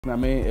You know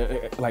what I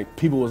mean? Like,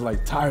 people was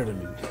like tired of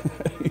me.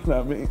 You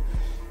know what I mean?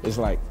 It's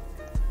like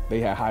they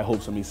had high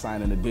hopes of me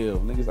signing the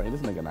deal. Niggas like,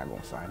 this nigga not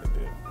gonna sign the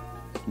deal.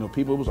 You know,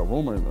 people, it was a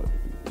rumor,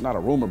 not a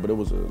rumor, but it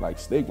was a like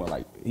stigma,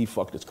 like he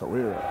fucked his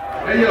career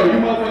up. Hey yo, you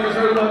motherfuckers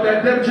heard about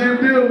that Def Jam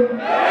deal? Let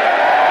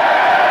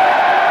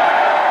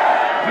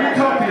me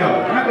talk to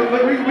y'all.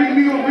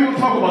 We gonna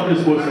talk about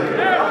this for a second.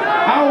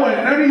 I don't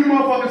want none of you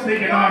motherfuckers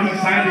thinking, oh, he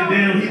signed the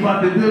deal, he about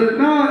to do it.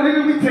 Nah,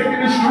 nigga, we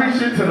taking this street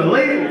shit to the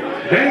label.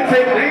 They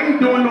ain't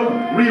doing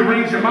no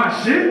rearranging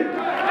my shit.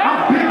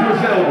 I'm Big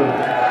Griselda.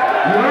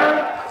 You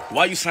heard?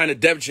 Why you sign a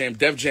Def Jam?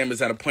 Def Jam is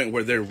at a point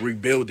where they're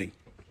rebuilding.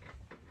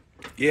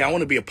 Yeah, I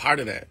want to be a part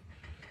of that.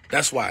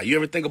 That's why. You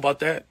ever think about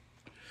that?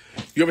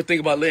 You ever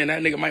think about letting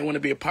that nigga might want to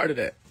be a part of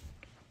that?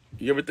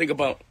 You ever think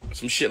about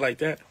some shit like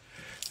that?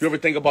 You ever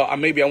think about,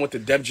 maybe I went to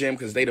Def Jam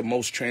because they the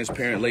most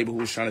transparent label who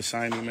was trying to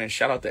sign me, man.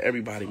 Shout out to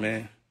everybody,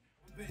 man.